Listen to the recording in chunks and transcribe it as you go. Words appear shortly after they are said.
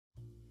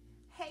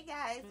Hey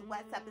guys,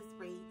 what's up? It's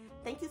Bree.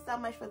 Thank you so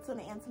much for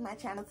tuning into my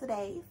channel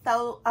today.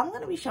 So I'm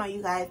going to be showing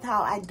you guys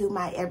how I do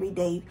my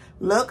everyday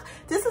look.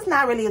 This is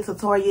not really a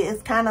tutorial.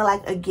 It's kind of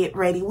like a get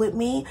ready with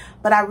me,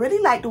 but I really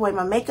like the way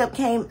my makeup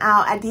came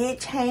out. I did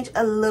change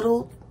a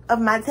little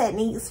of my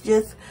techniques,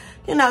 just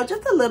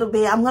a little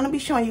bit. I'm going to be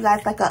showing you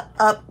guys like a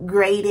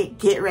upgraded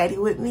get ready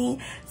with me.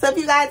 So if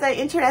you guys are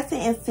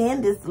interested in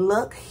seeing this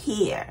look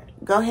here,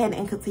 go ahead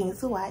and continue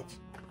to watch.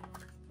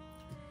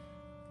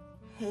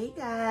 Hey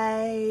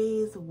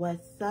guys,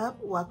 what's up?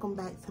 Welcome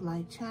back to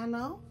my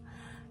channel.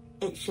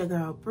 It's your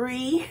girl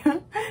Bree,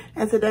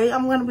 and today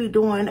I'm going to be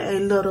doing a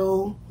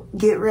little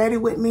get ready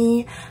with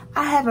me.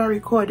 I haven't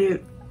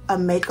recorded a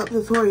makeup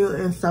tutorial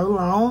in so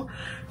long.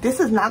 This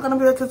is not going to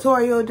be a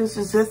tutorial. This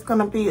is just going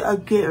to be a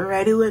get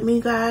ready with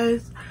me,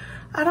 guys.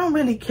 I don't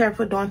really care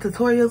for doing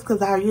tutorials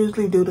because I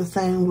usually do the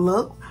same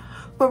look.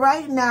 But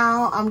right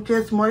now, I'm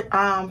just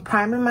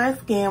priming my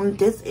skin.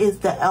 This is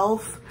the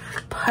e.l.f.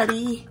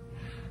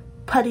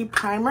 Putty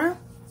primer.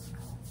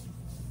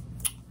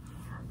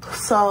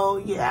 So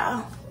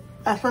yeah,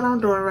 that's what I'm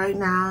doing right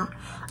now.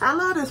 I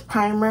love this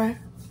primer.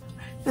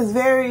 It's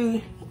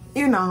very,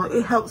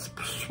 it helps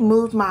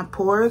smooth my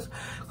pores,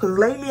 because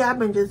lately I've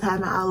been just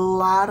having a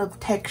lot of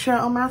texture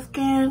on my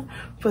skin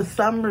for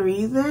some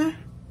reason.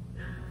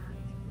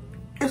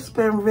 It's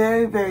been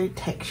very, very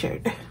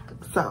textured.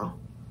 So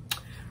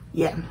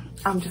yeah,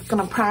 I'm just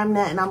gonna prime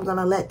that and I'm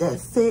gonna let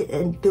that sit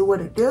and do what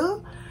it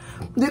do.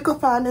 You can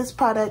find this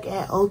product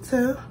at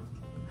Ulta.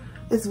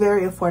 It's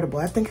very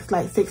affordable. I think it's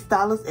like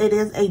 $6. It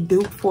is a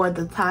dupe for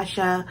the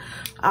Tasha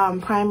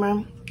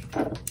primer.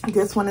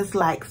 This one is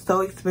like so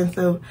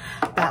expensive.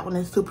 That one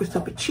is super,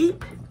 super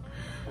cheap.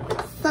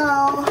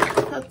 So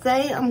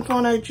today I'm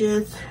gonna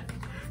just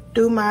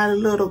do my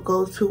little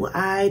go-to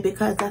eye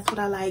because that's what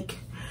I like.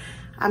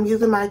 I'm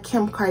using my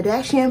Kim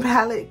Kardashian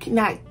palette.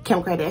 Not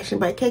Kim Kardashian,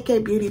 but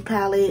KK Beauty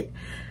palette.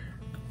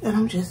 And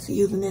I'm just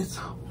using this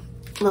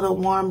little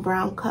warm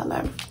brown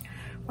color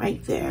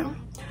right there.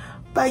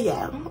 But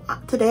yeah,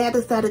 today I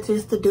decided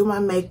just to do my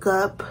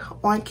makeup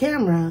on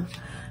camera.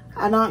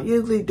 I don't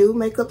usually do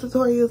makeup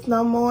tutorials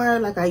no more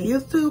like I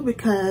used to,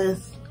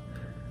 because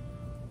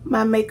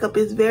my makeup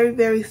is very,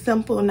 very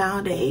simple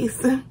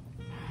nowadays.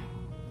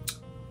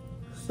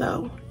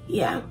 So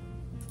yeah,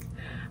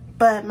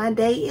 but my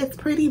day is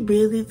pretty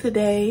busy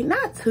today.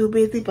 Not too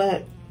busy,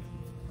 but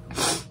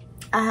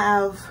I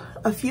have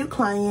a few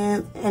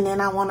clients and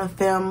then I want to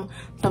film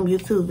some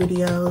YouTube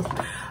videos.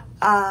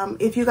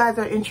 If you guys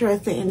are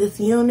interested in this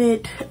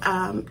unit,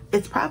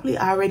 it's probably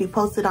already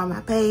posted on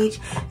my page.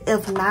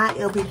 If not,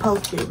 it'll be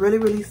posted really,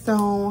 really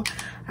soon.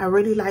 I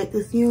really like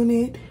this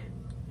unit.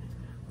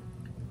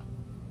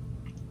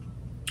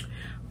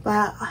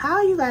 But how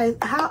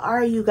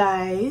are you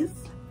guys?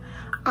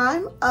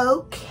 I'm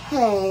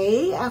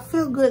okay. I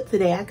feel good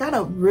today. I got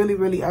up really,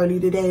 really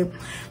early today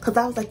because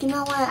I was like, you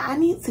know what? I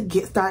need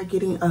to start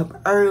getting up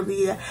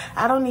earlier.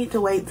 I don't need to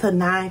wait till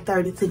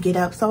 9:30 to get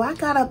up. So I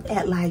got up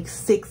at like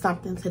 6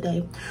 something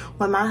today.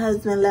 When my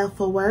husband left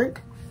for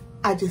work,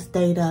 I just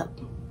stayed up.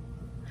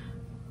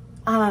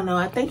 I don't know.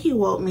 I think he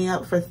woke me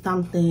up for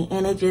something,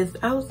 and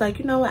I was like,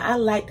 you know what? I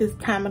like this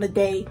time of the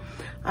day.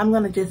 I'm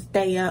going to just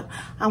stay up.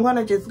 I'm going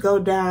to just go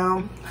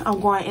down. I'm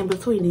going in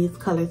between these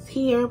colors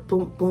here.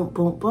 Boom, boom,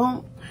 boom,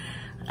 boom.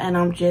 And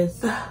I'm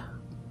just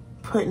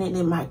putting it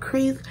in my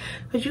crease.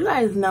 Because you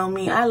guys know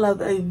me. I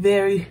love a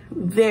very,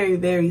 very,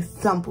 very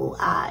simple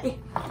eye.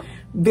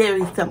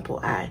 Very simple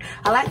eye.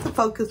 I like to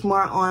focus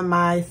more on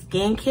my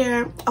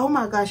skincare. Oh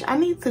my gosh, I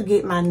need to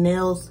get my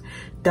nails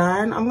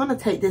done. I'm gonna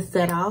take this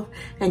set off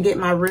and get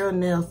my real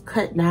nails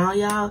cut now,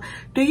 y'all.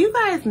 Do you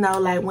guys know,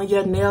 like, when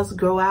your nails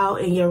grow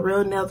out and your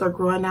real nails are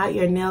growing out,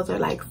 your nails are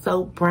like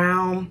so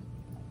brown?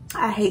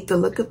 I hate the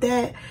look of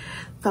that.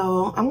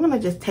 So I'm gonna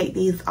just take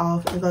these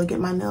off and go get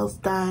my nails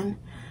done,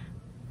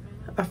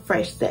 a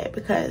fresh set,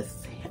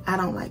 because I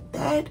don't like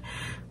that.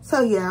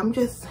 So yeah, I'm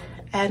just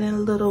adding a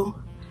little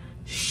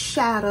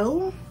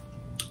shadow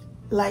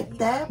like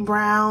that.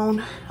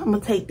 Brown. I'm gonna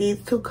take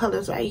these two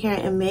colors right here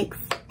and mix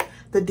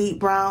the deep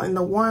brown and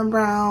the warm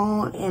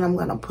brown, and I'm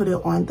gonna put it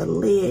on the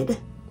lid.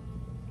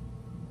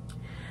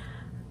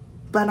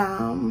 But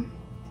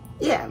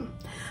yeah,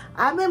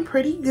 I've been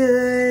pretty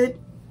good.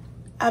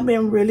 I've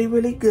been really,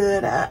 really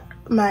good.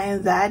 My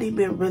anxiety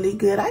been really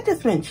good. I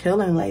just been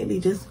chilling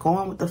lately, just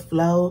going with the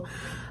flow.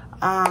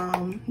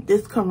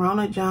 This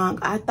corona junk,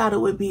 I thought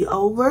it would be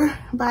over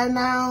by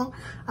now.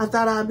 I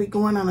thought I'd be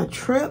going on a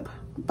trip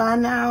by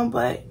now,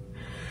 but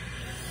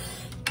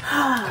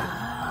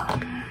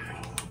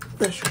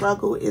the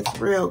struggle is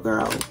real,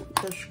 girl.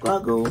 The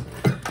struggle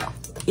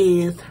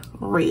is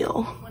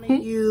real. I'm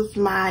gonna use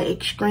my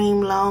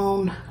Extreme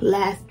Long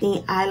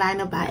Lasting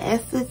Eyeliner by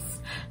Essence.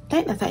 I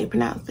think that's how you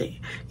pronounce it.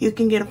 You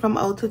can get it from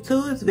Ulta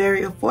too. It's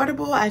very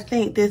affordable. I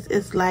think this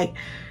is like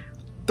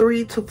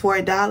 $3 to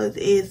 $4.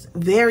 Is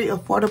very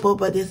affordable,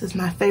 but this is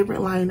my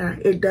favorite liner.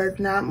 It does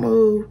not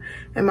move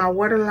in my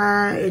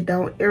waterline. It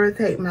don't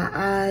irritate my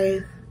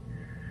eyes.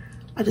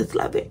 I just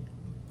love it.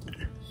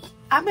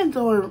 I've been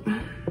doing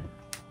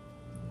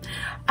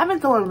I've been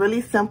doing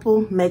really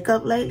simple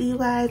makeup lately, you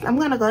guys. I'm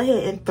gonna go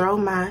ahead and throw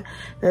my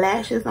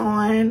lashes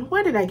on.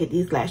 Where did I get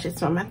these lashes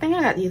from? I think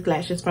I got these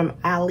lashes from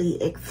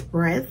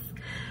AliExpress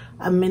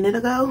a minute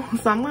ago.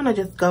 So I'm gonna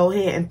just go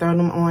ahead and throw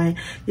them on.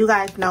 You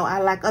guys know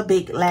I like a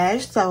big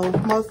lash, so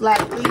most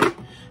likely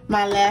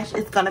my lash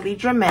is gonna be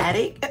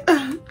dramatic.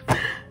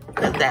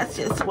 Because that's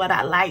just what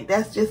I like.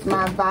 That's just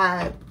my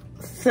vibe.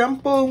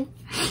 Simple.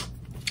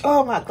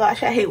 Oh my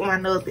gosh, I hate when my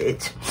nose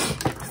itch.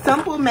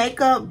 Simple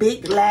makeup,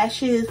 big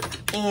lashes,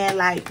 and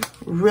like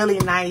really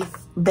nice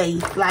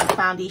base, like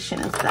foundation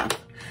and stuff.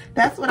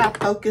 That's what I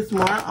focus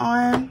more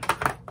on.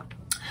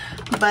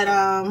 But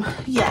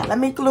yeah, let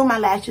me glue my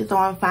lashes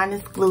on, find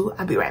this glue.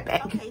 I'll be right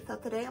back. Okay, so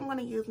today I'm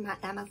gonna use my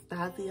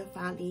Anastasia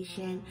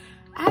foundation.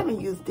 I haven't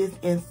used this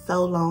in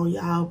so long,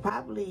 y'all.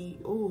 Probably,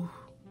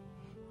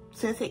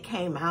 since it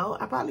came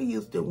out. I probably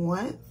used it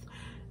once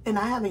and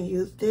I haven't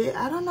used it.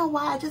 I don't know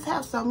why, I just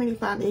have so many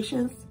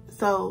foundations.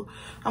 So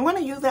I'm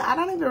gonna use it. I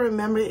don't even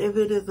remember if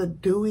it is a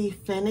dewy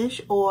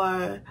finish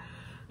or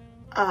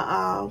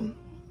a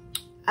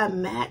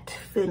matte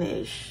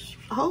finish.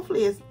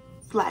 Hopefully it's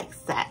like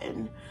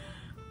satin.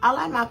 I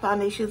like my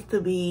foundations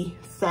to be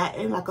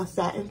satin, like a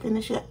satin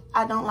finish.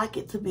 I don't like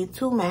it to be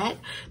too matte,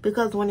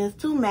 because when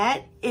it's too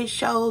matte, it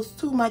shows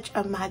too much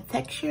of my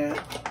texture.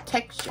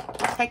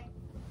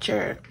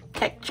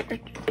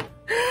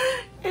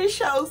 It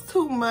shows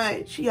too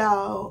much,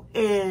 y'all,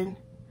 and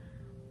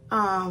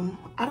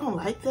I don't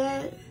like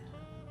that.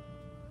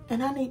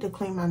 And I need to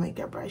clean my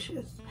makeup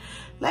brushes.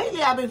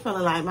 Lately, I've been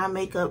feeling like my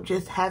makeup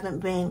just haven't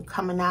been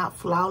coming out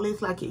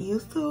flawless like it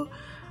used to.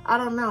 I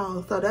don't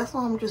know, so that's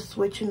why I'm just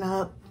switching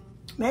up.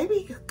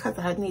 Maybe because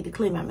I need to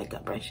clean my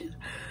makeup brushes,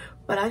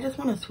 but I just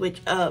want to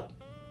switch up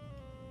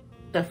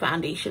the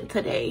foundation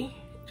today.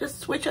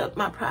 Just switch up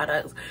my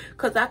products,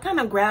 because I kind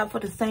of grab for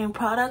the same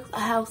products.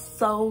 I have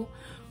so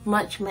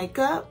much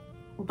makeup,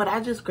 but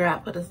I just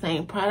grab for the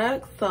same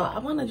products. So I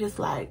want to just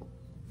like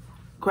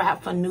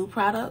grab for new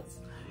products.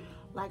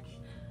 Like,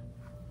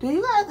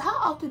 how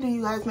often do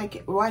you guys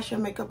wash your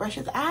makeup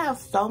brushes? I have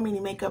so many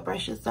makeup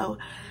brushes, so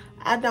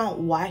I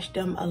don't wash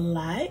them a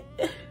lot,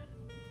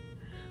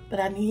 but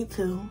I need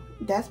to.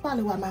 That's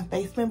probably why my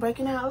face been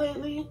breaking out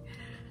lately.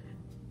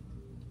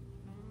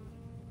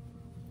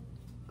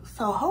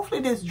 So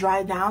hopefully this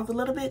dries down a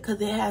little bit, because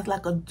it has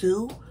like a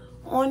dew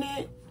on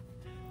it.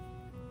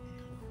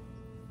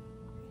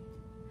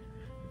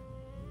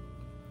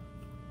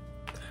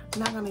 I'm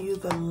not gonna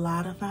use a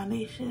lot of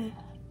foundation.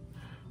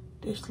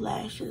 This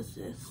lashes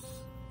is,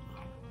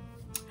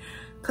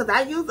 because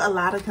I use a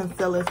lot of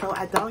concealer, so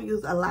I don't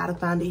use a lot of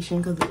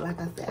foundation, because like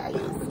I said,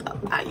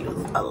 I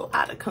use a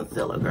lot of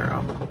concealer,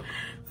 girl.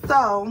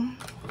 So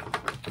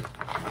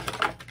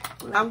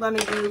I'm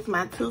gonna use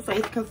my Too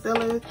Faced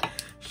concealers.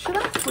 Should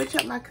I switch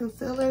up my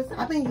concealers?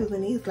 I've been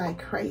using these like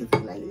crazy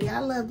lately. I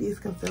love these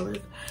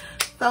concealers.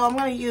 So I'm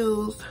gonna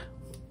use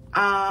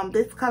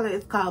this color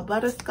is called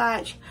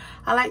Butterscotch.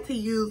 I like to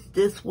use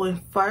this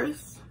one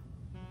first.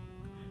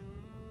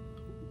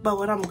 But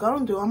what I'm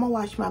gonna do, I'm gonna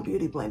wash my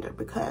beauty blender,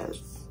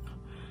 because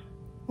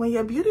when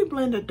your beauty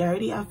blender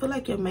dirty, I feel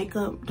like your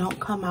makeup don't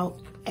come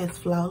out as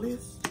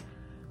flawless.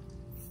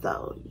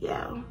 So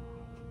yeah.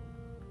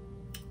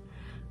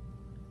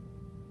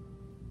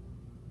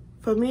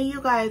 For me,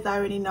 you guys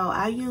already know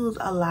I use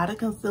a lot of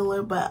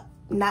concealer, but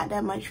not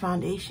that much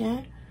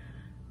foundation.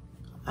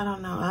 I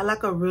don't know. I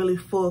like a really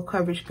full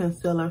coverage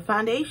concealer.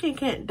 Foundation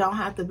don't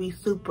have to be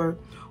super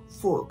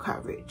full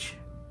coverage.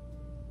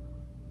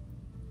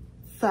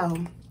 So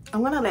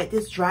I'm gonna let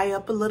this dry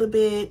up a little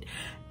bit,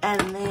 and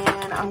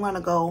then I'm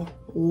gonna go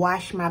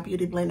wash my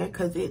beauty blender,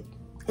 because it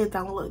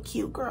don't look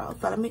cute, girl.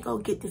 So let me go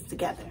get this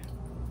together.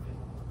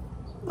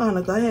 I'm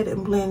gonna go ahead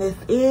and blend this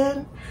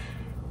in.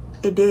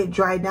 It did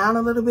dry down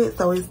a little bit,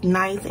 so it's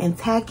nice and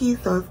tacky,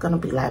 so it's gonna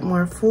be like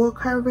more full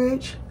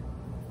coverage.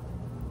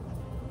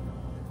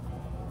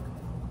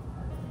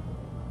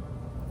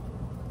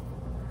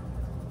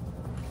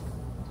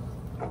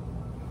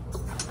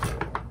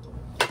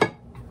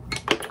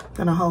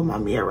 Gonna hold my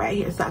mirror right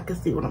here so I can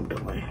see what I'm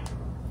doing.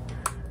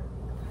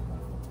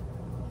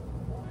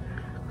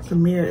 The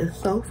mirror is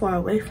so far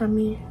away from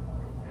me,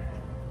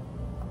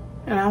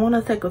 and I want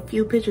to take a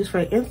few pictures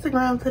for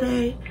Instagram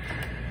today.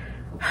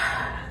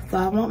 So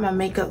I want my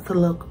makeup to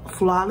look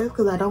flawless,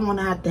 because I don't want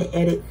to have to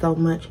edit so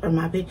much of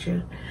my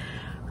picture.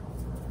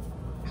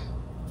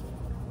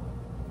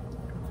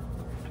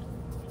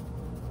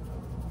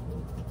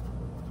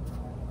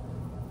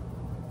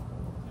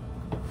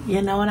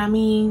 You know what I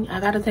mean?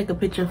 I gotta take a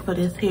picture for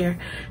this hair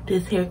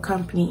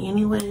company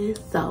anyways,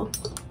 so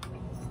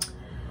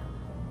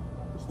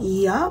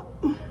yup.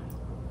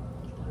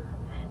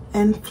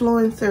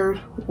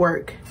 Influencer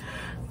work.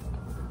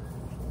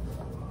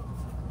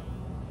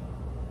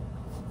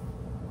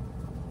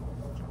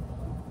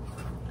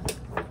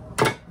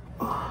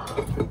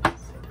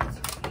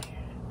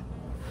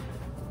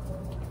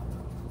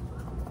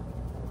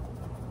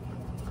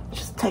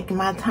 Just taking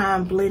my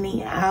time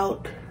blending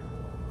out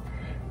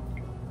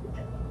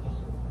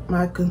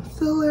my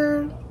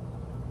concealer.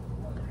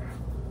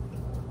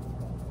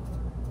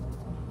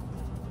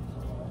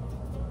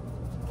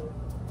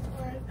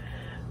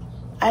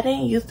 I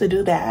didn't used to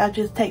do that. I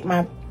just take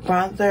my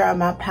bronzer or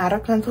my powder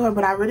contour,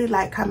 but I really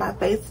like how my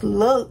face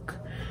look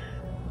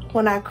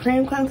when I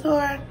cream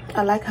contour.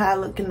 I like how I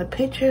look in the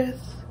pictures.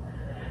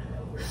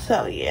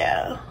 So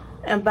yeah,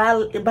 and by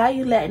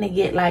you letting it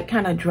get like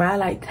kind of dry,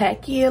 like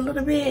tacky a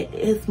little bit,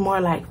 it's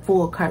more like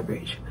full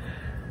coverage.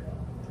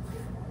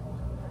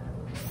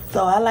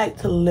 So I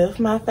like to lift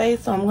my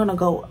face, so I'm gonna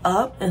go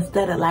up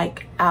instead of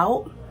like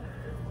out.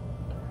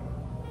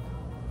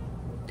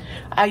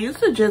 I used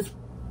to just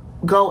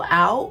go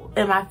out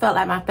and I felt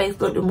like my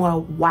face looked more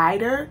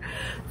wider,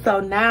 so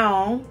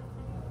now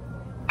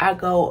I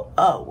go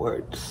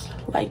upwards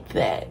like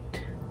that,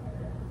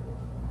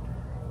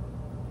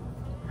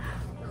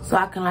 so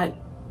I can like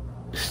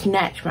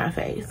snatch my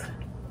face.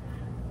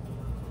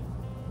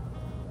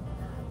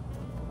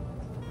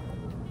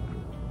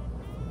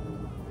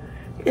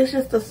 It's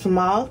just the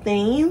small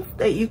things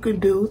that you can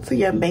do to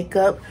your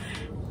makeup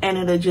and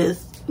it'll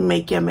just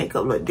make your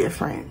makeup look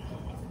different.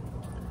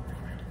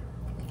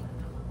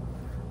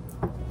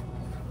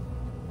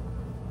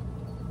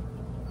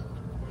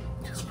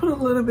 Put a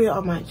little bit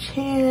on my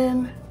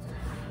chin,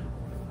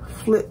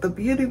 flip the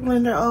beauty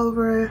blender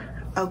over.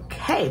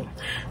 Okay,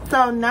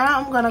 so now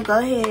I'm gonna go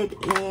ahead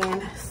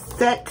and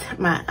set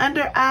my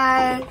under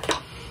eye.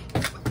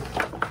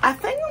 I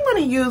think I'm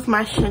gonna use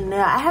my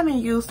Chanel. I haven't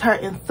used her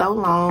in so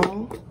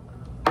long.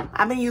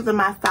 I've been using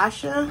my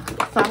Sasha,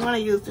 so I'm gonna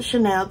use the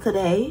Chanel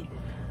today.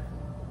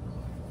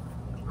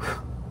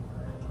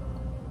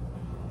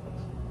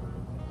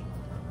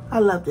 I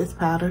love this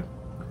powder.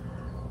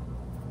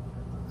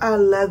 I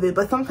love it,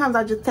 but sometimes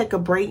I just take a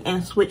break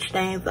and switch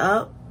things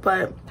up.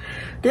 But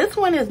this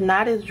one is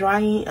not as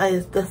drying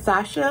as the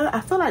Sasha.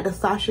 I feel like the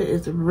Sasha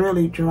is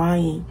really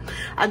drying.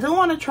 I do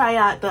want to try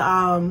out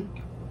the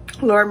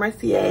Laura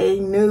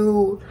Mercier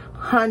new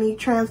honey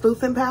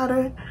translucent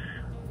powder,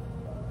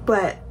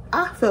 but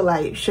I feel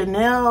like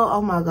Chanel,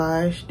 oh my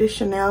gosh, this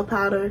Chanel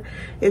powder,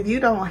 if you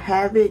don't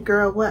have it,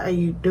 girl, what are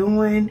you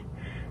doing?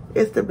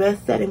 It's the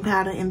best setting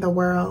powder in the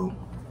world.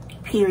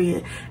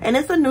 Period. And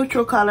it's a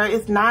neutral color.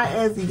 It's not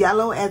as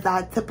yellow as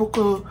I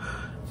typically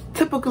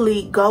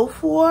go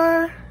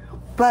for,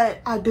 but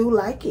I do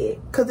like it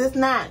because it's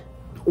not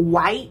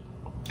white.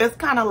 It's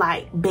kind of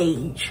like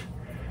beige,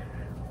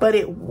 but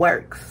it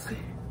works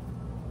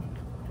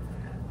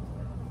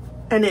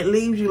and it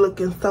leaves you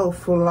looking so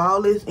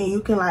flawless, and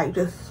you can like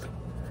just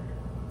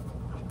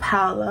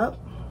pile up.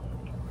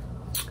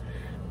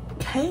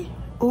 Okay.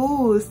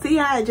 Ooh, see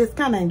how it just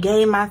kind of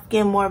gave my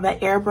skin more of an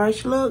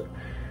airbrush look?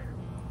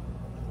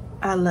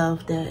 I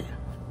love that.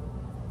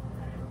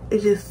 It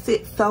just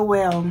sits so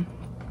well.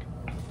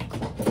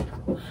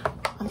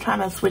 I'm trying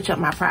to switch up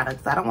my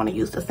products. I don't want to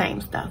use the same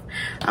stuff.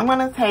 I'm going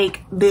to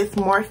take this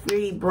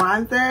Morphe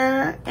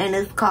bronzer, and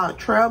it's called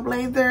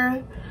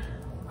Trailblazer.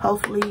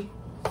 Hopefully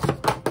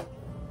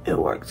it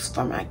works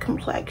for my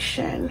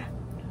complexion.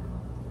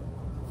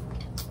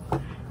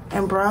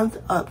 And bronze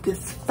up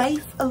this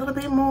face a little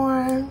bit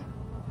more.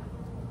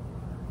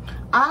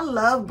 I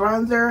love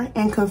bronzer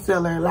and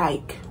concealer.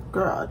 Like,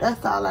 girl,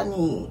 that's all I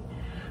need.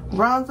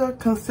 Bronzer,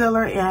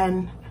 concealer,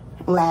 and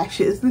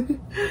lashes.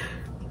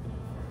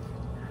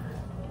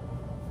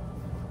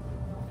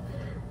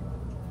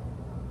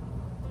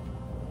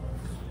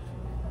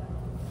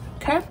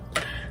 Okay,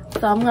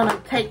 so I'm gonna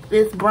take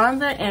this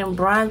bronzer and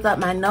bronze up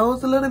my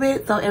nose a little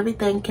bit so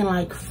everything can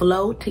like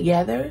flow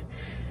together.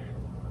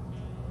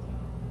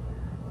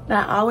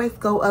 Now I always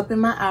go up in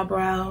my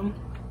eyebrow.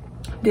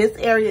 This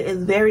area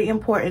is very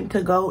important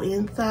to go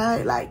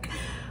inside. Like,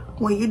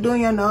 when you're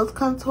doing your nose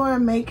contour,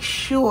 make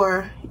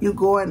sure you're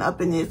going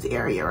up in this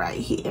area right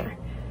here.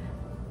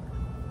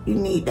 You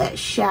need that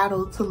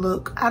shadow to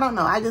look, I don't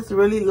know, I just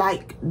really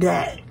like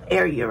that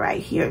area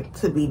right here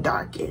to be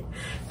darkened.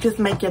 Just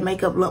make your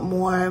makeup look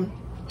more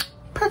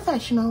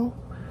professional.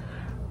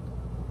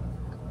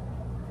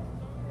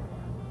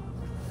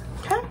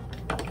 Okay.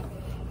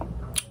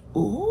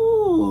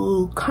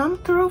 Ooh, come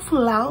through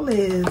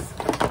flawless.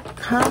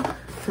 Come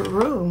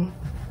through.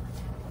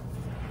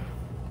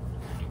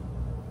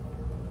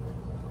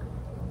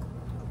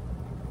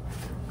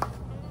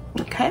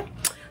 Okay,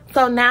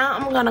 so now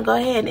I'm gonna go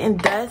ahead and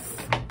dust,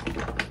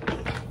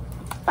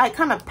 like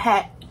kind of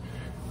pat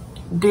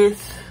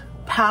this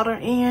powder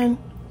in.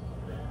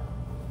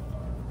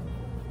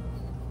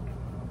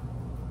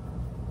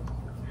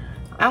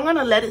 I'm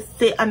gonna let it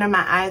sit under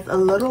my eyes a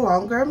little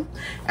longer, and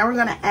we're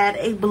gonna add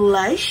a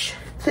blush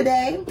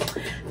today.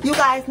 You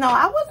guys know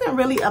I wasn't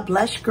really a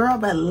blush girl,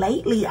 but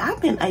lately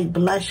I've been a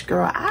blush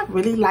girl. I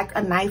really like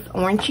a nice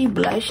orangey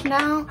blush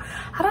now.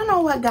 I don't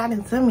know what got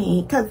into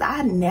me, because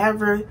I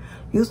never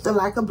used to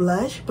like a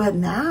blush, but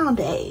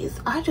nowadays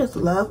I just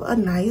love a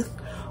nice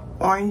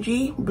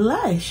orangey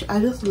blush.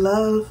 I just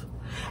love,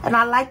 and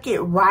I like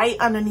it right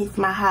underneath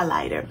my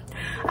highlighter.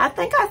 I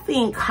think I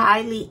seen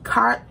Kylie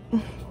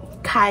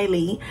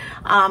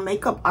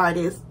makeup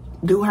artist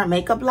do her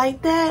makeup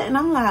like that, and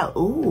I'm like,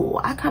 ooh,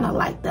 I kind of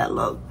like that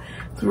look.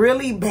 It's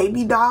really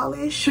baby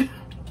dollish.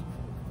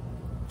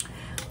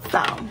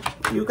 So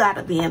you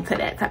gotta be into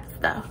that type of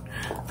stuff.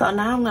 So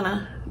now I'm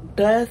gonna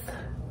dust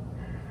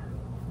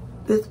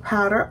this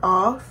powder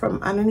off from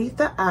underneath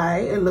the eye.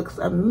 It looks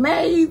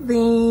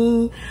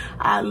amazing.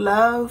 I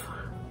love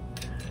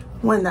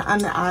when the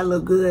under eye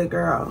look good,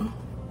 girl.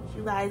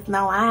 You guys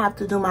know I have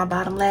to do my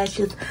bottom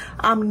lashes.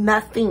 I'm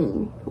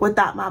nothing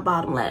without my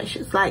bottom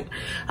lashes. Like,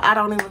 I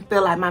don't even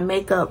feel like my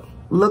makeup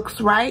looks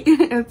right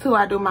until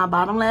I do my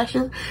bottom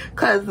lashes,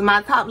 because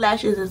my top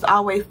lashes is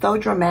always so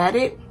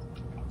dramatic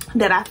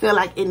that I feel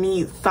like it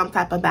needs some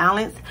type of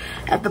balance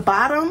at the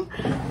bottom.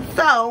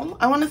 So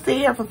I want to sit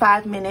here for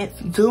 5 minutes,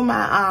 do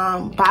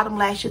my bottom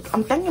lashes.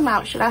 I'm thinking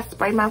about, should I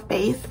spray my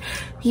face?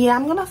 Yeah,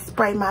 I'm gonna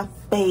spray my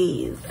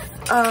face.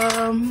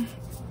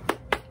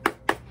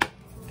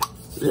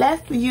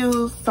 Let's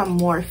use some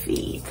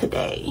Morphe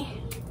today.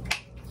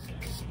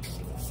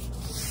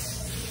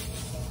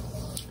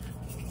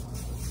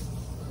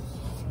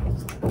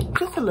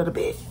 Just a little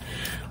bit.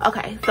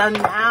 Okay, so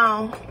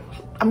now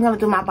I'm gonna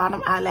do my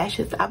bottom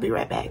eyelashes. I'll be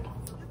right back.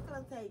 I'm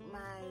gonna take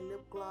my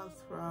lip gloss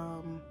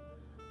from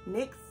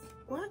NYX.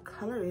 What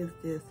color is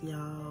this,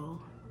 y'all?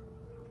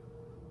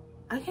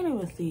 I can't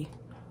even see.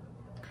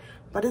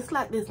 But it's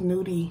like this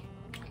nudie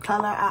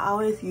color. I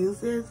always use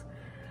this.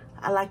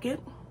 I like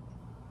it.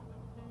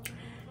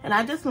 And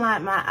I just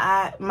like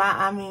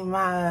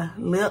my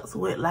lips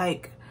with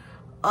like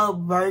a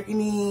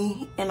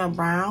burgundy and a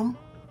brown.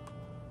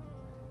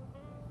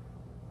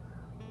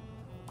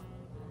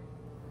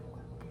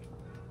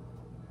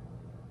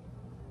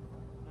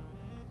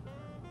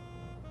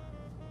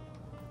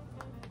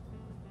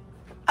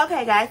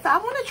 Okay guys, so I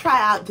want to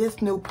try out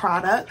this new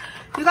product.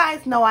 You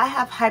guys know I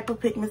have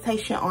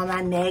hyperpigmentation on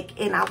my neck,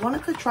 and I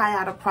wanted to try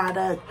out a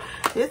product.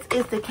 This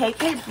is the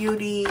KK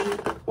Beauty,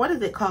 what is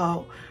it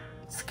called?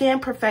 Skin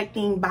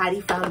Perfecting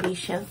Body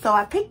Foundation. So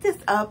I picked this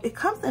up. It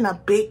comes in a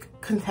big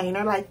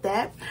container like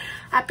that.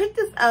 I picked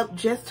this up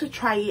just to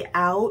try it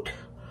out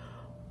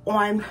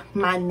on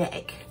my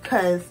neck,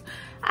 because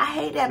I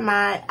hate that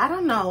I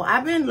don't know,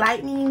 I've been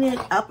lightening it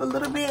up a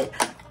little bit,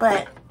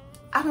 but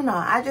I don't know,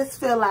 I just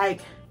feel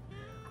like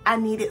I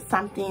needed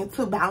something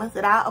to balance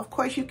it out. Of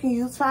course you can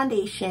use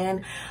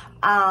foundation,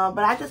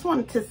 but I just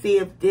wanted to see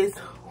if this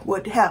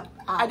would help.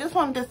 I just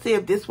wanted to see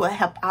if this would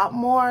help out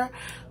more.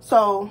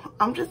 So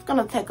I'm just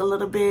gonna take a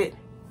little bit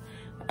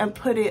and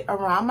put it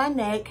around my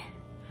neck,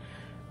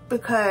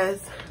 because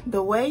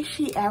the way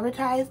she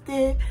advertised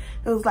it,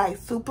 it was like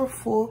super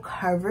full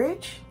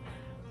coverage.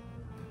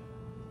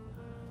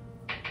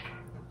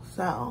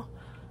 So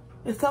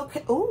it's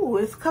okay. Ooh,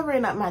 it's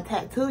covering up my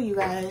tattoo, you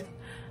guys.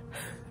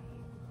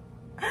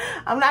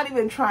 I'm not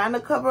even trying to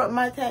cover up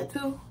my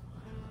tattoo,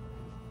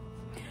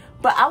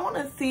 but I want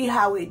to see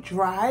how it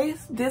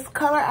dries. This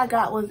color I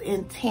got was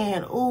in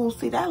tan. Ooh,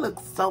 see, that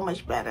looks so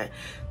much better.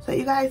 So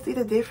you guys see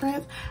the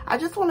difference? I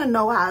just want to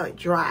know how it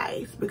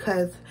dries,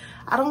 because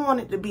I don't want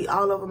it to be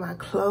all over my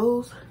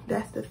clothes.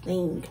 That's the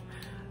thing.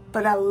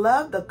 But I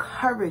love the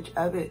coverage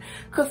of it,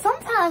 because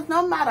sometimes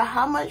no matter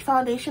how much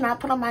foundation I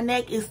put on my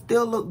neck, it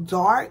still look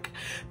dark,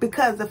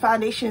 because the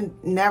foundation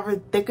never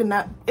thick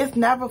enough. It's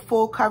never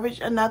full coverage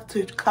enough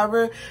to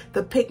cover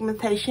the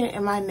pigmentation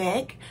in my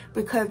neck,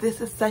 because this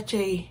is such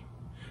a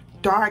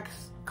dark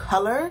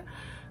color.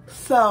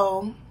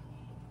 So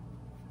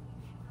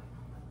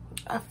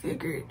I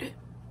figured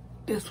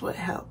this would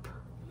help.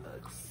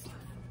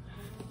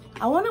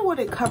 I wonder would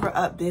it cover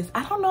up this.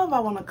 I don't know if I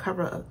want to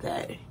cover up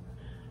that.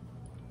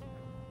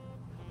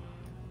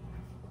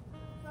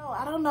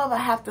 I don't know if I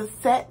have to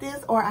set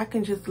this or I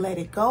can just let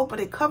it go,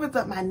 but it covers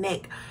up my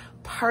neck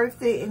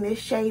perfect, and this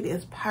shade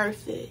is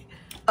perfect.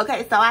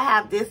 Okay, so I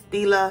have this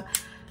Stila.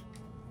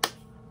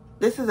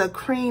 This is a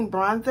cream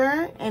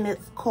bronzer, and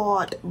it's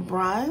called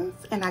Bronze,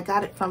 and I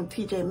got it from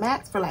TJ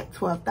Maxx for like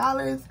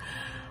 $12.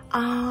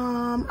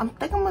 I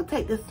think I'm gonna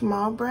take this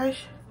small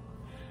brush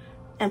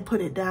and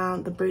put it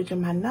down the bridge of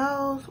my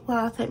nose. Well,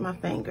 I'll take my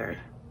finger.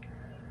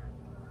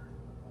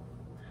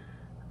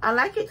 I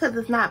like it because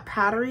it's not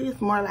powdery, it's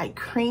more like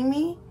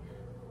creamy.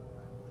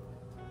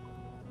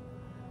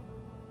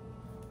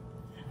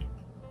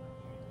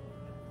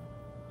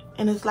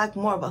 And it's like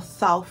more of a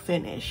soft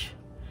finish.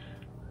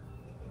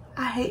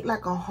 I hate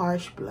like a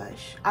harsh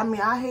blush. I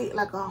mean, I hate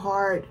like a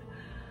hard,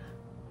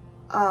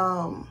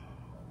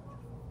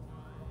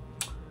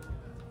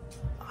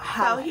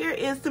 So here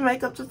is the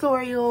makeup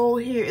tutorial.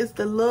 Here is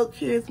the look.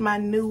 Here's my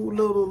new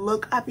little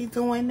look I be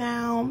doing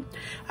now.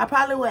 I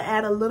probably would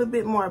add a little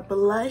bit more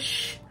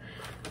blush.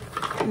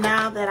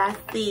 Now that I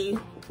see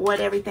what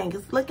everything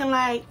is looking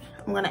like,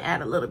 I'm gonna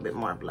add a little bit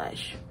more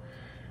blush,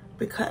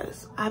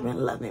 because I've been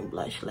loving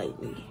blush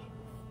lately.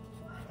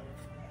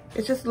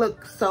 It just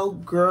looks so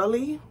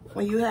girly.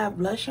 When you have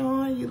blush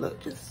on, you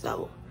look just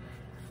so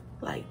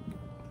like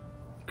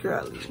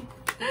girly.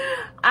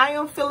 I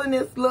am feeling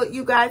this look,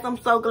 you guys. I'm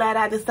so glad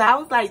I decided. I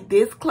was like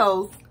this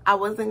close. I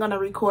wasn't gonna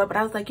record, but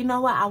I was like, you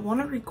know what, I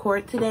want to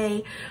record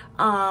today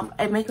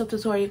a makeup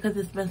tutorial, because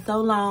it's been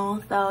so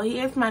long. So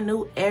here's my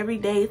new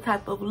everyday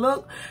type of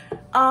look.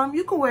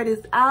 You can wear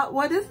this out.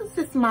 Well, this is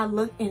just my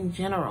look in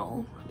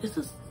general. This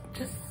is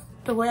just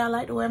the way I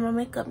like to wear my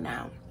makeup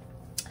now.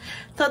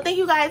 So thank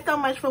you guys so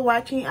much for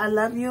watching. I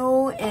love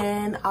you,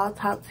 and I'll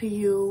talk to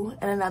you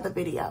in another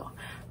video.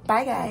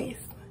 Bye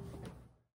guys.